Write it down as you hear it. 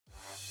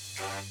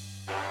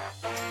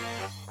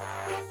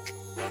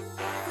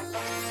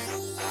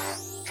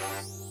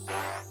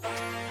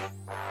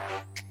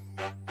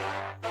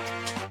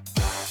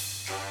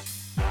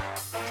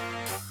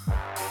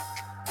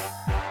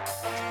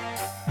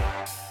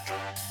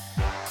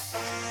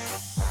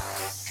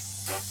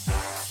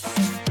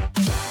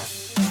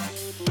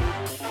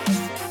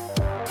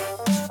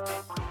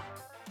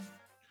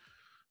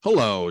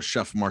Hello,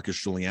 Chef Marcus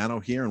Giuliano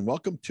here, and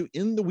welcome to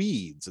In the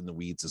Weeds. In the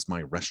Weeds is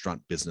my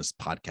restaurant business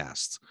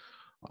podcast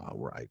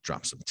where I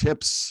drop some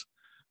tips,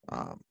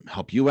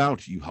 help you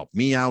out, you help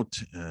me out,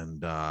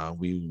 and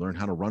we learn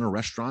how to run a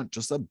restaurant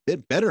just a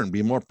bit better and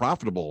be more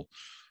profitable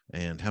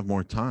and have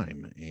more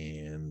time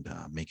and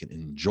make it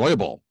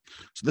enjoyable.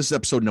 So this is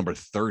episode number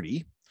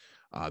 30.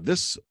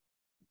 This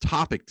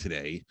topic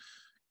today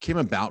came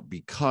about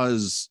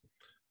because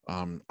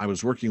I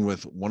was working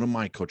with one of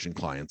my coaching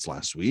clients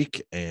last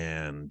week,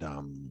 and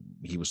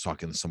he was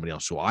talking to somebody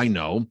else who I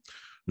know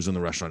who's in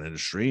the restaurant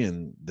industry,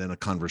 and then a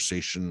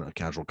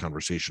casual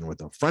conversation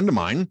with a friend of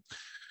mine,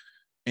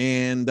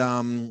 and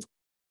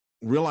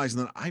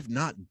realizing that I've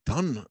not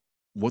done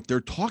what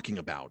they're talking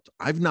about.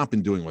 I've not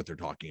been doing what they're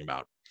talking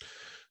about.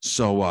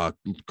 So a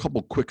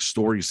couple quick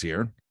stories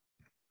here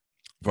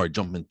before I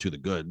jump into the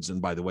goods.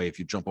 And by the way, if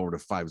you jump over to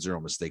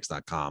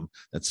 50mistakes.com,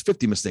 that's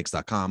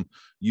 50mistakes.com,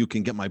 you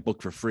can get my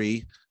book for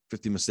free,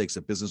 50 Mistakes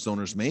That Business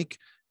Owners Make.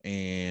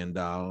 And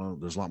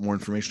there's a lot more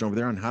information over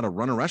there on how to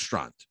run a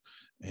restaurant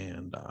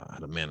and how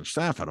to manage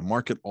staff, how to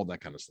market, all that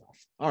kind of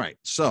stuff. All right,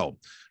 so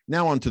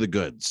now on to the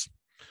goods.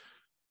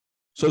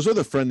 So I was with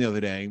a friend the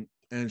other day,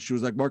 and she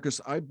was like, Marcus,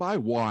 I buy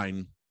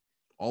wine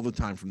all the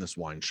time from this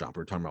wine shop.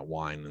 We're talking about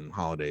wine and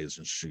holidays.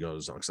 And she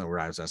goes, I was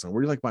asking,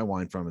 where do you like buy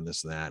wine from and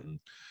this and that? And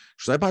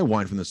she said, I buy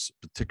wine from this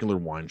particular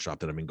wine shop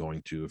that I've been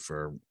going to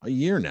for a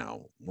year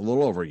now, a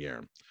little over a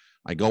year.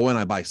 I go in,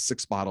 I buy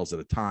 6 bottles at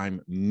a time,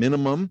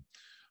 minimum,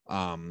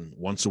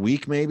 once a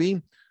week,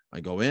 maybe. I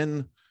go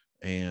in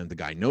and the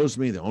guy knows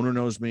me, the owner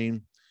knows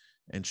me.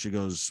 And she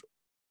goes,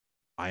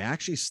 I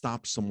actually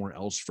stopped somewhere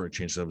else for a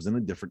change. So I was in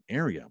a different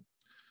area.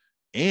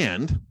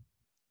 And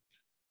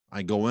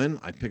I go in,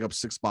 I pick up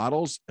 6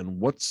 bottles, and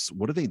what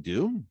do they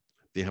do?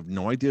 They have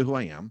no idea who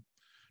I am,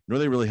 nor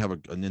they really have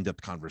an in-depth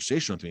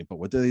conversation with me. But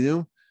what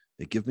do?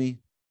 They give me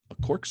a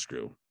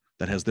corkscrew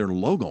that has their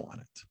logo on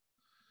it.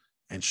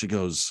 And she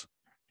goes,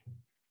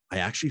 I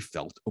actually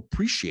felt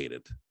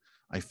appreciated.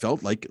 I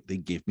felt like they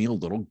gave me a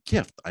little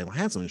gift. I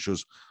had something. She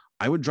goes,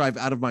 I would drive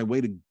out of my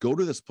way to go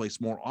to this place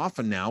more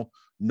often now,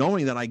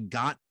 knowing that I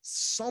got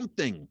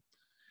something.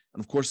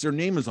 And of course, their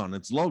name is on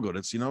its logo.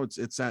 It's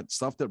that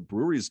stuff that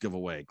breweries give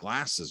away,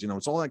 glasses.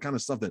 It's all that kind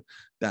of stuff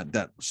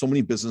that so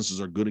many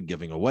businesses are good at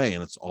giving away,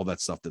 and it's all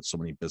that stuff that so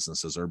many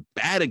businesses are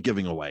bad at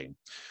giving away.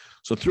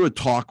 So through a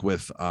talk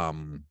with a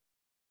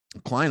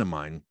client of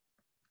mine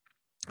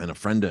and a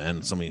friend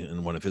and somebody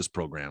in one of his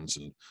programs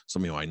and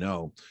somebody who I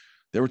know,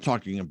 they were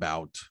talking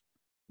about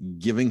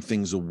giving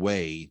things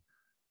away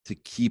to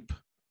keep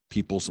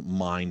people's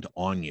mind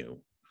on you.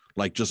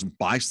 Like just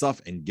buy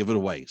stuff and give it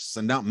away.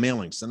 Send out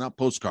mailings, send out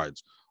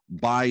postcards,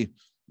 buy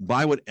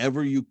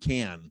whatever you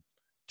can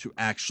to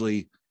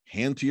actually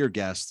hand to your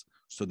guests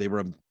so they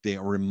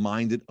are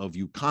reminded of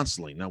you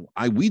constantly. Now,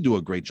 we do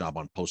a great job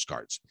on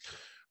postcards.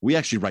 We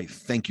actually write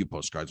thank you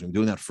postcards. We've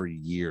been doing that for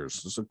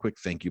years. Just a quick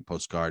thank you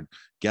postcard.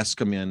 Guests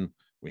come in,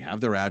 we have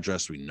their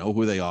address, we know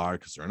who they are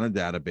because they're in a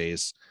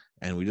database,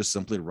 and we just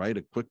simply write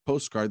a quick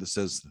postcard that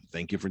says,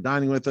 thank you for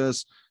dining with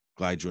us.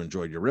 Glad you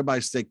enjoyed your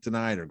ribeye steak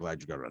tonight, or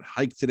glad you got on a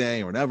hike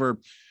today, or whatever.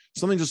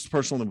 Something just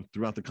personal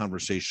throughout the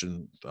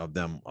conversation of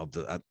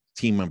the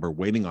team member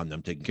waiting on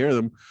them, taking care of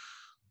them.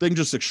 They can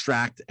just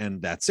extract,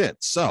 and that's it.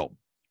 So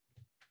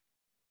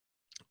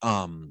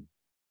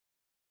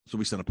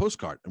we send a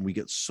postcard, and we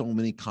get so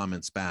many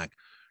comments back.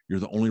 You're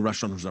the only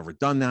restaurant who's ever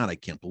done that. I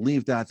can't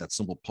believe that. That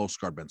simple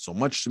postcard meant so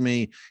much to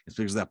me. It's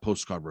because of that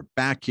postcard we're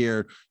back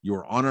here. You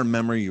were on our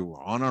memory. You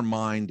were on our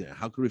mind.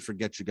 How could we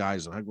forget you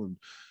guys?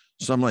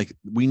 So I'm like,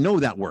 we know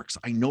that works.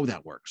 I know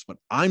that works, but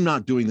I'm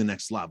not doing the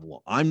next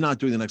level. I'm not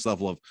doing the next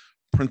level of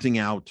printing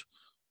out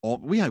all.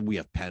 We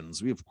have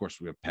pens. We have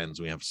pens.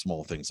 We have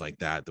small things like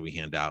that we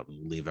hand out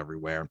and leave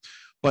everywhere.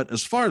 But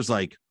as far as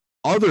like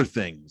other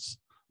things,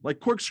 like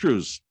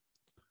corkscrews,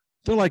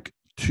 they're like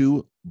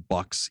 $2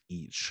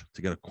 each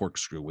to get a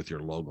corkscrew with your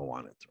logo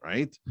on it,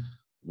 right?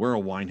 We're a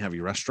wine-heavy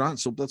restaurant,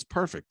 so that's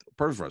perfect.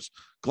 Perfect for us.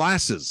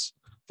 Glasses.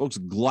 Folks,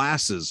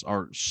 glasses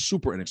are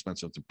super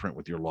inexpensive to print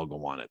with your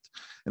logo on it.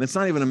 And it's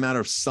not even a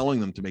matter of selling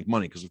them to make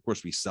money, because of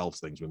course we sell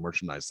things, we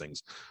merchandise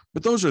things.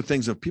 But those are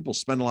things, if people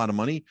spend a lot of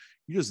money,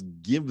 you just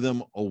give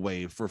them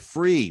away for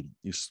free.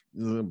 You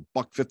 $1.50,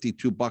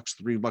 $2,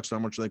 $3, how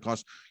much do they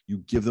cost? You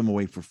give them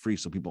away for free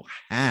so people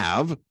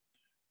have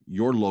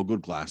your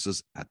logoed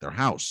glasses at their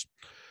house.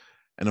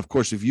 And of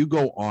course, if you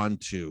go on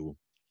to,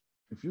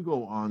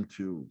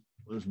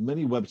 there's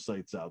many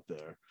websites out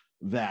there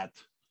that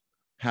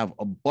have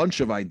a bunch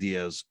of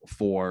ideas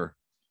for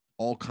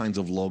all kinds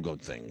of logo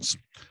things.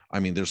 I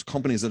mean, there's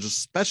companies that just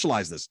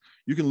specialize this.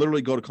 You can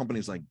literally go to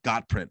companies like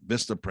GotPrint,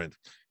 Vistaprint,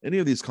 any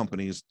of these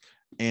companies,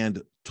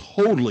 and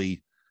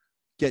totally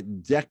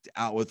get decked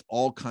out with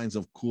all kinds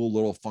of cool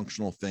little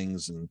functional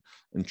things and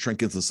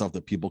trinkets and stuff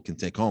that people can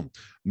take home.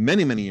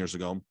 Many, many years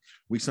ago,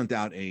 we sent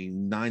out a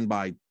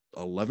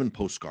 9x11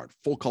 postcard,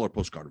 full color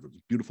postcard with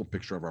a beautiful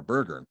picture of our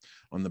burger.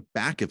 On the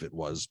back of it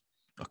was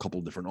a couple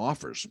of different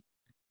offers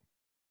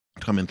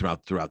come in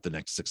throughout the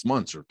next 6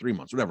 months or 3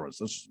 months, whatever it was.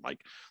 This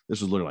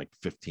was literally like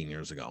 15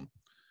 years ago.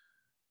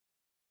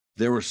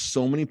 There were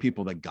so many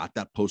people that got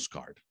that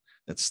postcard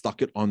that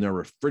stuck it on their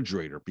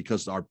refrigerator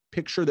because our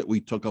picture that we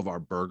took of our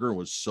burger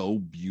was so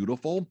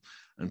beautiful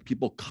and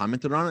people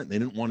commented on it. They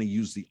didn't want to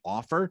use the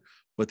offer,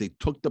 but they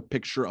took the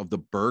picture of the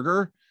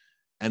burger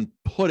and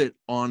put it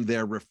on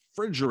their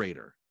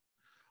refrigerator.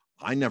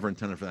 I never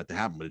intended for that to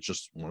happen, but it's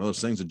just one of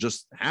those things that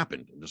just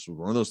happened. It just was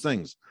one of those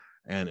things.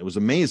 And it was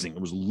amazing.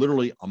 It was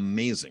literally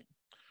amazing.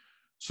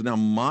 So now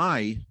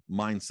my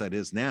mindset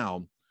is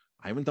now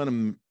I haven't done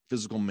a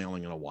physical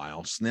mailing in a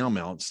while. Snail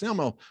mail,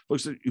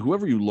 folks,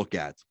 whoever you look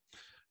at,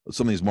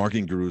 some of these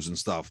marketing gurus and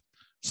stuff,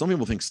 some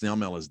people think snail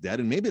mail is dead.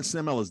 And maybe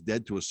snail mail is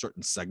dead to a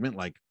certain segment,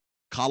 like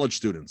college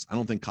students. I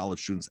don't think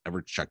college students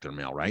ever check their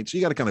mail, right? So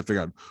you got to kind of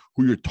figure out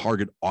who your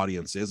target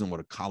audience is and what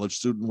a college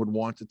student would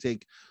want to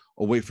take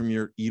away from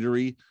your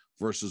eatery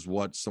versus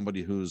what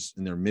somebody who's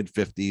in their mid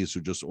 50s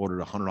who just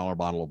ordered $100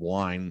 bottle of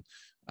wine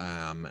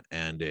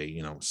and a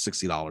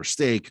 $60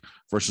 steak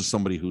versus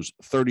somebody who's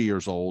 30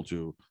 years old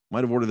who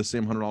might have ordered the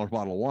same $100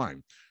 bottle of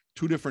wine.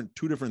 Two different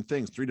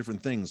things, three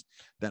different things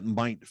that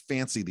might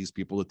fancy these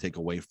people to take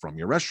away from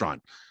your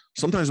restaurant.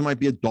 Sometimes it might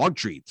be a dog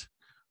treat.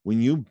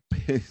 When you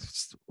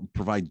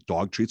provide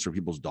dog treats for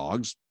people's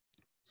dogs,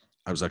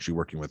 I was actually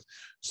working with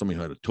somebody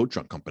who had a tow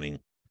truck company.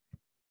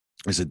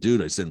 I said,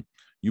 dude,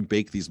 you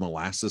bake these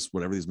molasses,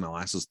 whatever these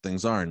molasses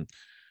things are, and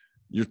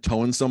you're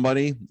towing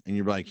somebody and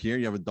you're like, here,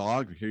 you have a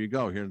dog. Here you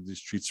go. Here are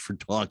these treats for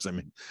dogs. I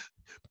mean,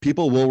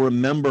 people will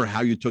remember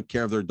how you took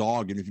care of their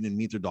dog. And if you didn't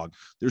meet their dog,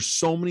 there's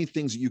so many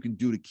things that you can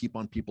do to keep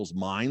on people's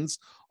minds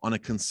on a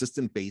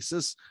consistent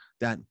basis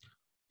that,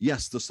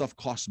 yes, the stuff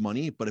costs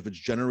money, but if it's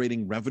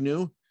generating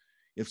revenue,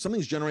 if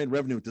something's generated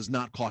revenue, it does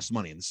not cost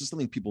money. And this is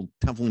something people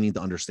definitely need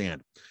to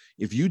understand.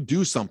 If you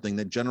do something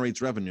that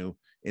generates revenue,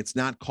 it's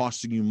not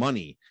costing you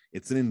money.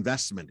 It's an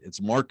investment.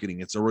 It's marketing.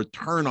 It's a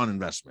return on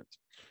investment.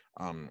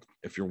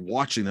 If you're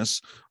watching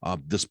this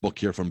book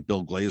here from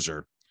Bill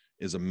Glazer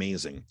is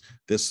amazing.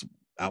 This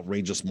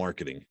outrageous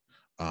marketing,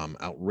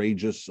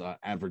 outrageous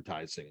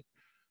advertising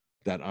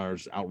that are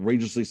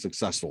outrageously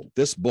successful.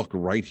 This book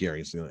right here,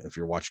 if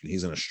you're watching,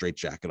 he's in a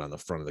straitjacket on the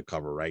front of the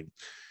cover, right?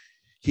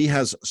 He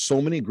has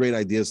so many great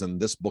ideas in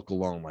this book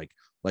alone.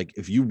 Like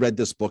if you read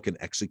this book and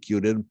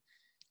executed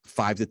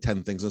 5 to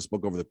 10 things in this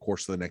book over the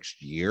course of the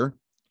next year,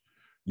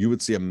 you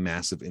would see a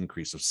massive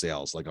increase of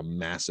sales, like a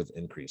massive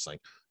increase.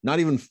 Like not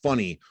even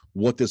funny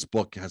what this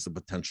book has the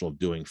potential of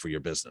doing for your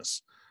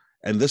business.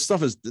 And this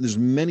stuff there's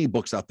many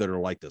books out there that are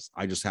like this.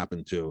 I just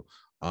happen to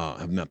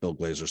have met Bill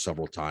Glazer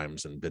several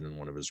times and been in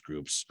one of his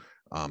groups.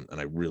 And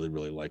I really,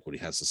 really like what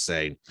he has to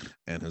say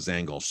and his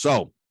angle.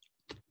 So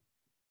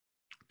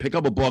pick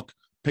up a book,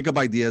 pick up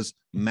ideas,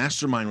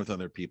 mastermind with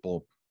other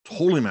people,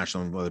 totally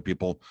mastermind with other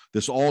people.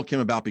 This all came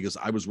about because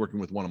I was working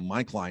with one of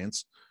my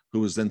clients who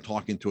was then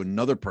talking to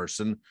another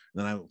person.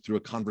 And then through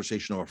a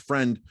conversation of a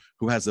friend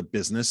who has a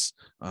business.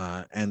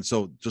 And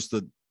so just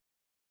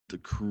the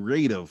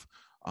creative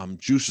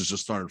juices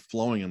just started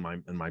flowing in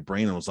my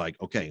brain. And I was like,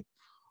 okay,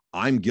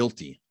 I'm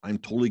guilty. I'm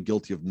totally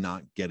guilty of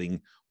not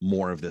getting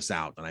more of this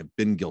out. And I've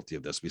been guilty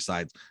of this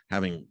besides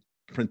having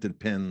printed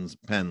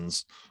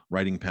pens,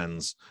 writing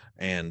pens,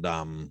 and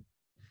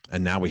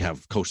now we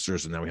have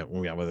coasters, and now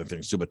we have other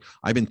things too. But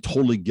I've been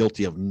totally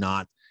guilty of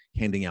not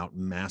handing out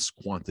mass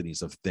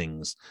quantities of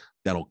things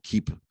that'll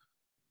keep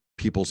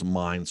people's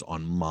minds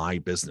on my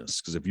business.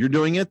 Because if you're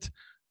doing it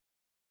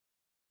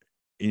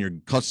and your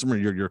customer,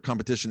 your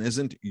competition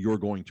isn't, you're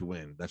going to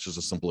win. That's just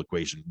a simple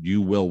equation.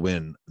 You will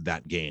win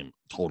that game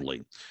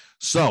totally.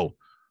 So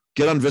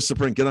get on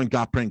Vistaprint, get on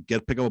Gotprint,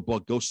 pick up a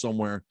book, go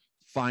somewhere,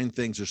 find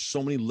things. There's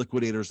so many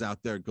liquidators out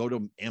there. Go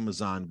to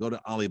Amazon, go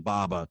to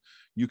Alibaba.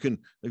 If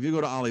you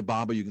go to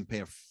Alibaba, you can pay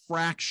a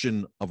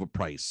fraction of a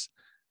price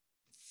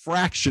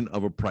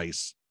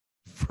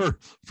for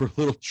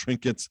little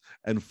trinkets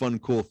and fun,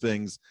 cool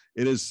things.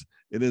 It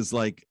is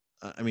like,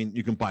 I mean,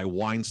 you can buy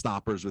wine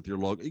stoppers with your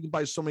logo. You can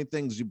buy so many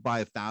things. You buy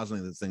 1,000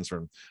 of these things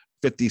for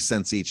 50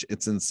 cents each.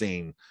 It's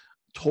insane,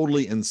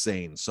 totally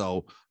insane.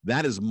 So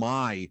that is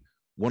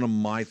one of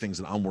my things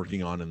that I'm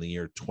working on in the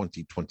year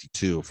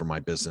 2022 for my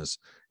business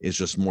is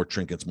just more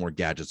trinkets, more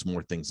gadgets,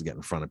 more things to get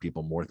in front of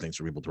people, more things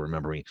for people to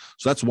remember me.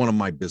 So that's one of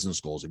my business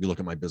goals. If you look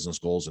at my business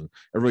goals, and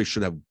everybody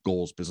should have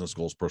goals, business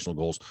goals, personal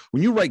goals.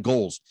 When you write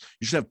goals,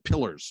 you should have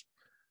pillars.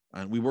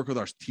 And we work with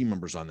our team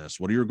members on this.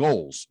 What are your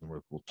goals? And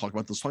we'll talk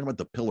about this. Talk about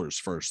the pillars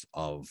first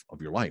of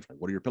your life. Like,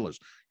 what are your pillars?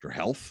 Your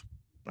health,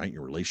 right?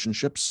 Your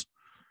relationships,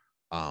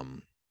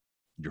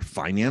 your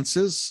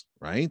finances,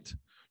 right?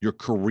 Your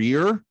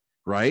career,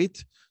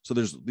 right? So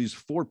there's these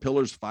 4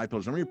 pillars, 5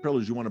 pillars. How many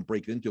pillars you want to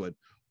break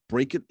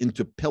it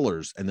into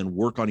pillars, and then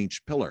work on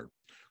each pillar.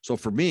 So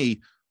for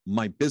me,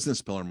 my business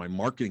pillar, my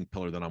marketing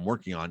pillar that I'm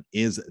working on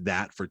is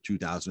that for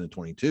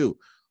 2022.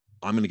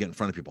 I'm going to get in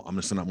front of people. I'm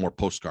going to send out more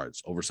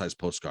postcards, oversized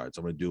postcards.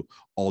 I'm going to do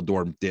all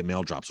door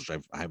mail drops, which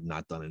I have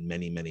not done in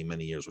many, many,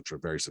 many years, which are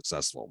very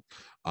successful.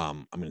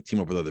 I'm going to team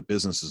up with other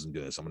businesses and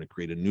do this. I'm going to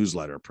create a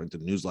newsletter, a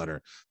printed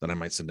newsletter that I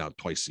might send out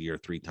twice a year,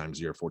 3 times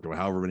a year, 4 times,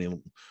 however many,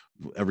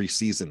 every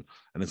season.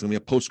 And it's going to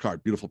be a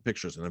postcard, beautiful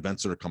pictures and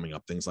events that are coming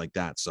up, things like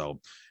that. So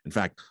in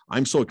fact,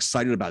 I'm so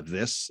excited about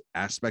this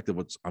aspect of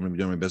what I'm going to be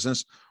doing in my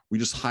business. We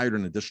just hired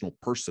an additional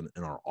person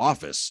in our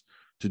office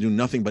to do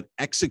nothing but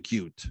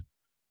execute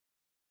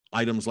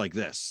items like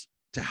this,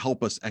 to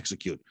help us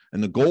execute.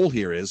 And the goal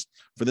here is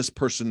for this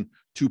person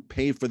to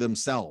pay for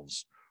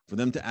themselves, for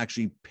them to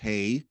actually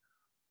pay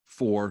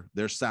for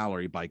their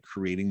salary by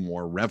creating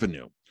more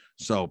revenue.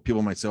 So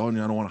people might say, oh,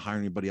 no, I don't want to hire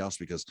anybody else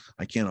because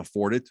I can't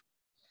afford it.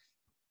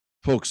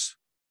 Folks,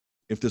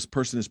 if this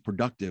person is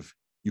productive,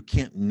 you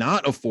can't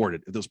not afford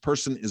it. If this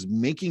person is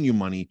making you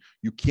money,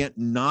 you can't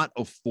not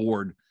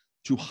afford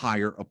to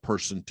hire a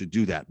person to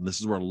do that. And this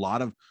is where a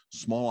lot of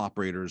small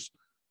operators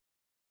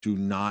do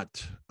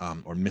not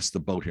or miss the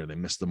boat here. They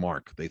miss the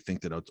mark. They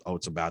think that, oh,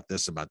 it's about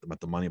this, about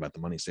the money,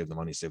 save the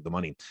money, save the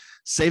money.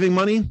 Saving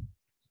money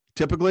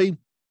typically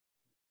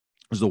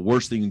is the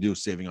worst thing you can do,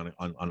 saving on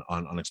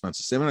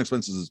expenses. Saving on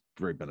expenses is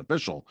very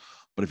beneficial,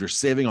 but if you're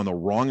saving on the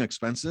wrong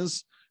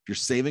expenses, if you're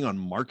saving on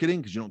marketing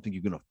because you don't think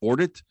you can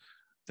afford it,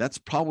 that's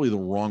probably the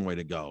wrong way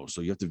to go.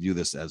 So you have to view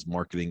this as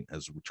marketing,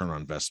 as return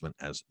on investment,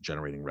 as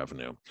generating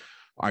revenue.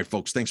 All right,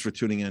 folks, thanks for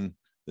tuning in.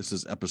 This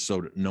is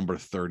episode number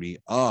 30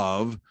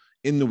 of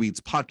In the Weeds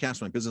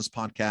podcast, my business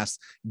podcast.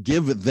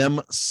 Give them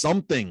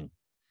something.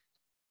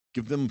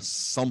 Give them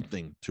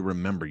something to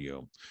remember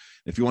you.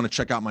 If you want to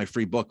check out my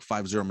free book,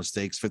 50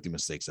 Mistakes, 50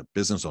 Mistakes that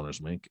Business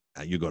Owners Make,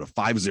 you go to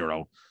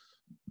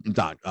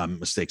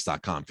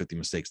 50mistakes.com,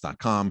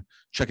 50mistakes.com.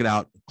 Check it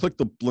out. Click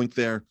the link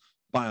there.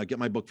 Get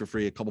my book for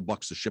free, a couple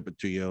bucks to ship it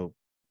to you.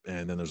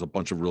 And then there's a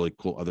bunch of really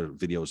cool other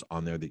videos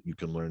on there that you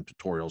can learn,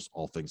 tutorials,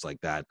 all things like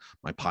that,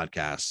 my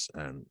podcasts,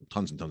 and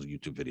tons of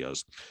YouTube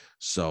videos.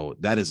 So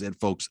that is it,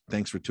 folks.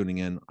 Thanks for tuning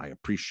in. I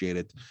appreciate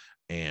it.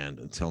 And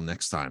until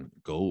next time,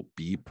 go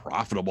be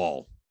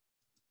profitable.